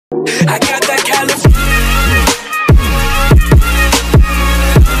I got that California.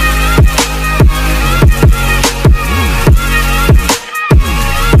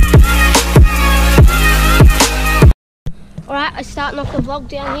 Alright, I'm starting off the vlog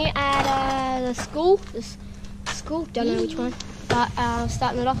down here at the school. Don't know which one. But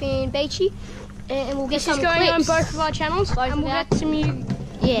starting it off in Beachy. And we'll get some clips. This is going on both of our channels. And we'll get some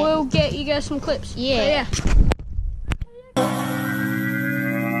we'll get you guys some clips. Yeah. So,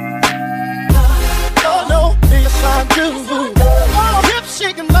 Oh no, yes I do. Oh, hip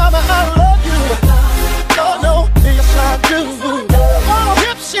shaking mama, I love you. Oh no, yes I do. Oh,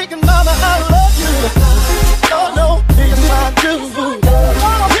 hip shaking mama, I love you. Oh no, yes I do.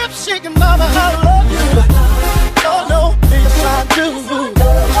 Oh, hip shaking mama, I love you. Oh no, yes I do.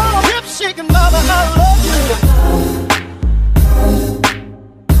 Oh, hip shaking mama, I love you.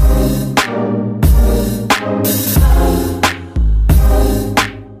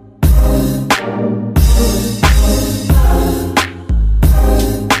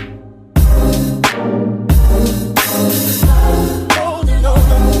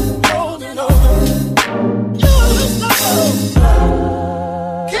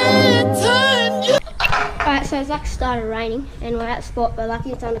 Alright, so it's like started raining and we're at the spot, but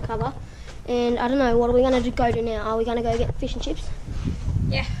lucky it's undercover. And I don't know, what are we going to go to now? Are we going to go get fish and chips?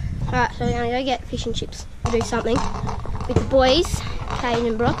 yeah. Alright, so we're going to go get fish and chips. We'll do something with the boys, Caden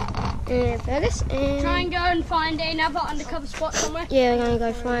and Brock and Fergus. And Try and go and find another undercover spot somewhere. yeah, we're going to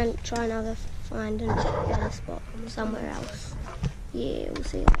go find another spot somewhere else. Yeah, we'll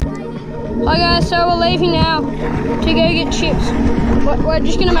see. Hi guys, so we're leaving now to go get chips. We're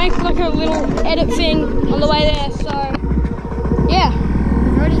just going to make like a little edit thing on the way there, so yeah.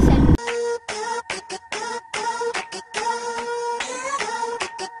 I've already said.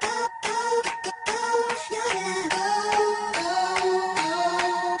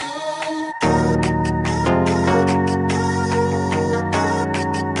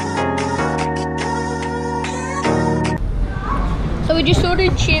 So we just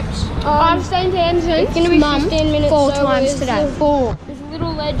ordered chips. I'm staying to Anderson. It's going to be 15 minutes. 4 so times today. 4. There's a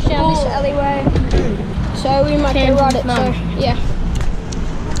little ledge down this alleyway, so we might go ride it. So yeah.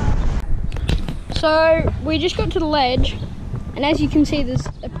 So we just got to the ledge, and as you can see, there's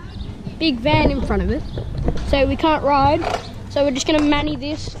a big van in front of it, so we can't ride. So we're just going to manny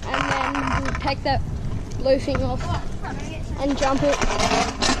this, and then we'll take that loafing off and jump it.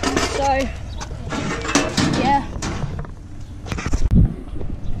 So yeah.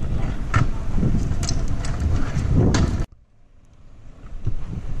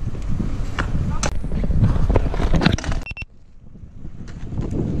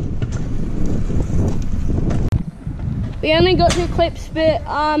 We only got 2 clips, but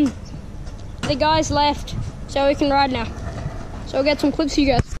the guys left, so we can ride now. So we'll get some clips for you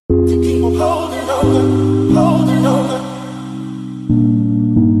guys. Keep on holding on, holding on,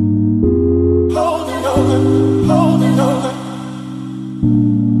 holding on, holding on.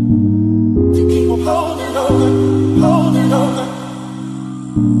 Keep on holding on, holding on,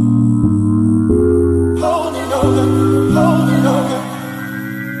 holding on, holding on.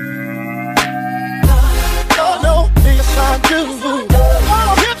 Oh no, yes I do.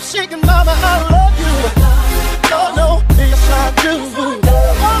 Oh, hip shaking mama, I love you. Oh no, yes I do.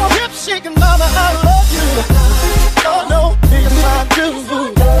 Oh, hip shaking mama, I love you. Oh no, yes I do.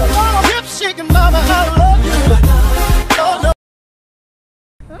 Oh, hip shaking mama, I love you. Oh no.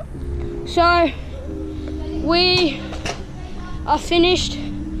 So we are finished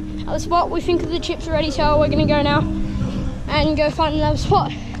at the spot. We think the chips are ready, so we're gonna go now and go find another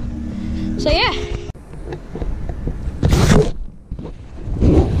spot. So yeah.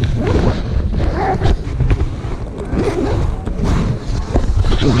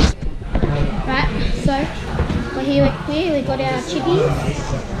 Right, so we're here, we've got our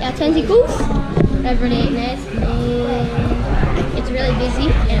chippies, our tentacles, whatever it is, and it's really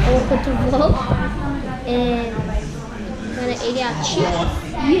busy and awkward to vlog, and we're going to eat our chips,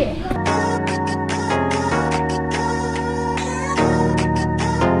 yeah.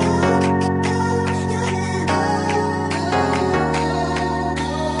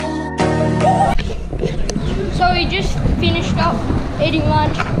 So we just finished up eating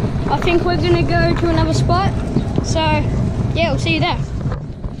lunch. I think we're gonna go to another spot. So yeah, we'll see you there.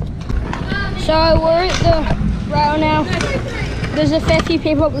 So we're at the rail now. There's a fair few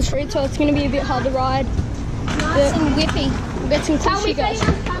people up the street, so it's gonna be a bit hard to ride. Nice and whippy. We'll get some clips for you guys.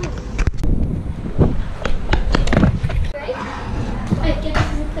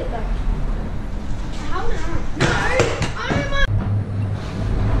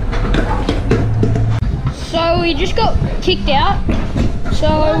 So we just got kicked out. So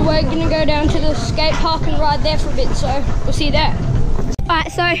we're gonna go down to the skate park and ride there for a bit, so we'll see you there.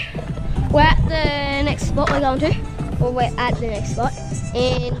 Alright, so we're at the next spot we're going to. Or we're at the next spot.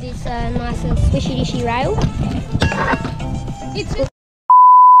 And it's a nice little swishy dishy rail. It's a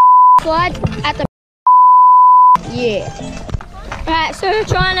Slide at the yeah. Alright, so we're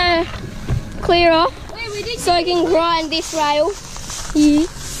trying to clear off so I can grind this rail.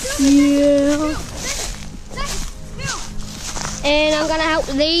 Yeah. And I'm gonna help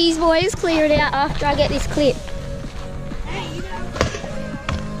these boys clear it out after I get this clip.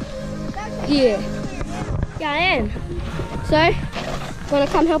 Yeah. Yeah, I am. So, I'm gonna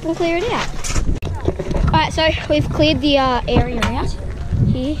come help them clear it out. Alright, so we've cleared the area out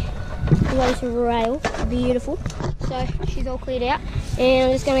here. We've got this rail, beautiful. So, she's all cleared out. And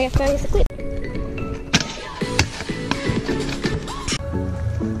I'm just gonna get focused the clip.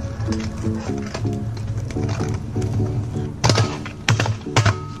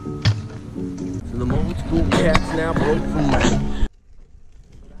 The old school cats now broke from me.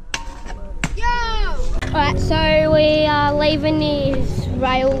 Alright, so we are leaving this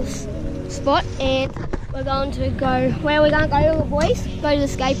rails spot and we're going to go, where are we going to go, boys? Go to the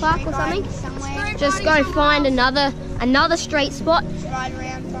skate park or something? Just go find another street spot.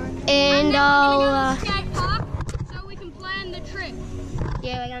 And I'll skate park so we can plan the trip.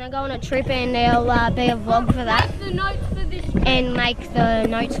 yeah, we're going to go on a trip and there'll be a vlog for that. Make the notes for this trip. And make the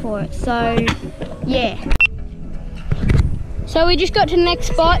notes for it. So yeah. So we just got to the next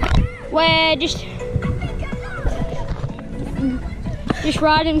spot. We're just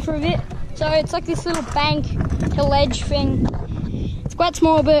riding for a bit. So it's like this little bank to ledge thing. It's quite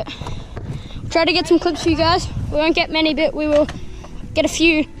small, but we'll try to get some clips for you guys. We won't get many, but we will get a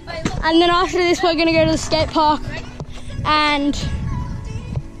few. And then after this, we're gonna go to the skate park and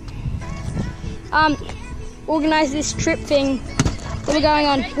organize this trip thing that we're going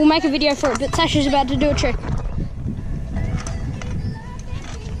on. We'll make a video for it, but Sasha's about to do a trick.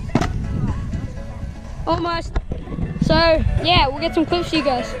 Almost. So yeah, we'll get some clips for you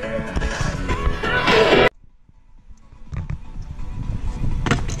guys.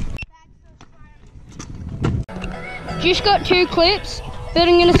 Just got 2 clips, but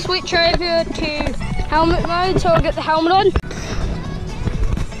I'm gonna switch over to helmet mode, so I'll get the helmet on.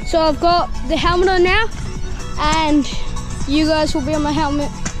 So I've got the helmet on now, and you guys will be on my helmet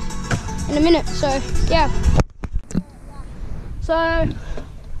in a minute, so yeah. So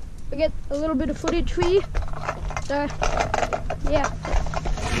we get a little bit of footage for you, so yeah.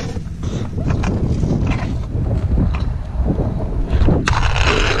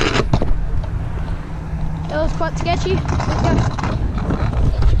 That was quite sketchy. Let's go.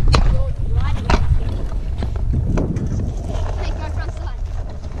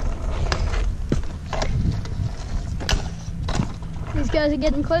 These guys are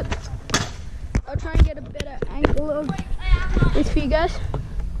getting clipped. I'll try and get a better angle of this for you guys.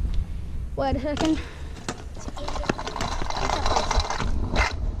 Wait a second.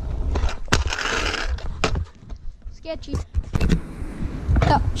 Sketchy.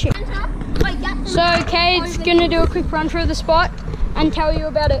 Oh, shit. So Cade's gonna do a quick run through the spot and tell you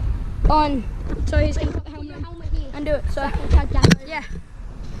about it on. So he's gonna put the helmet on and do it. So yeah.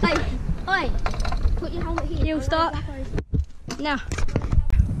 Hey, put your helmet here. He'll start now.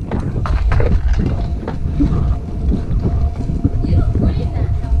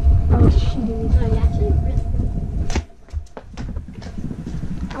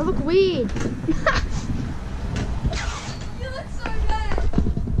 I look weird.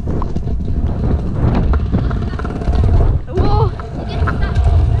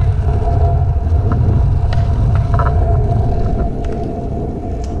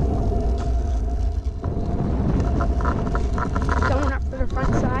 Going up to the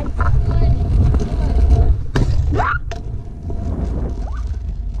front side.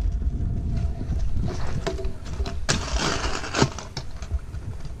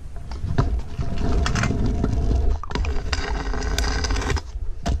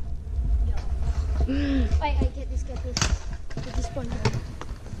 Wait, get this one.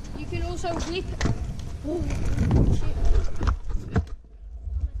 You can also whip. Oh, shit.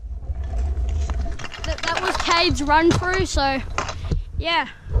 That was Cade's run through, so yeah.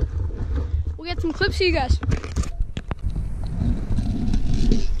 We'll get some clips for you guys.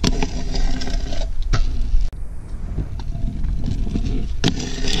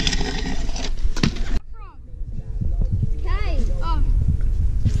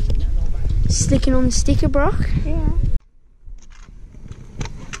 Sticking on the sticker, Brock. Yeah.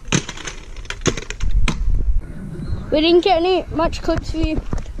 We didn't get much clips for you,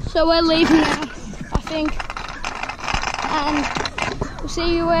 so we're leaving now, I think. And we'll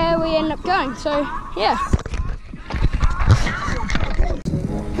see you where we end up going. So yeah.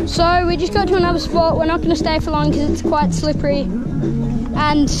 So we just got to another spot. We're not going to stay for long because it's quite slippery,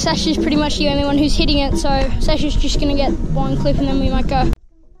 and Sasha's pretty much the only one who's hitting it, so Sasha's just going to get one clip and then we might go.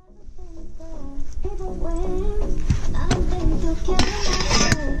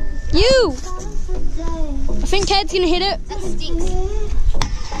 You! I think Cad's going to hit it. That stinks.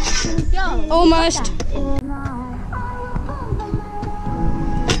 Yo, Almost.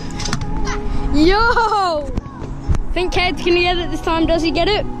 Yo! I think Cad's going to get it this time. Does he get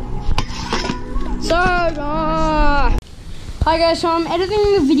it? So, hi guys, so I'm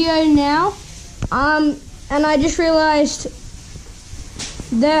editing the video now, and I just realised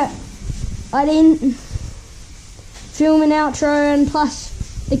that I didn't film an outro, and plus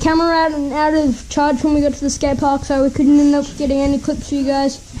the camera ran out of charge when we got to the skate park, so we couldn't end up getting any clips for you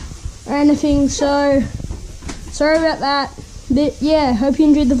guys or anything, so sorry about that, but yeah, hope you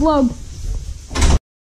enjoyed the vlog.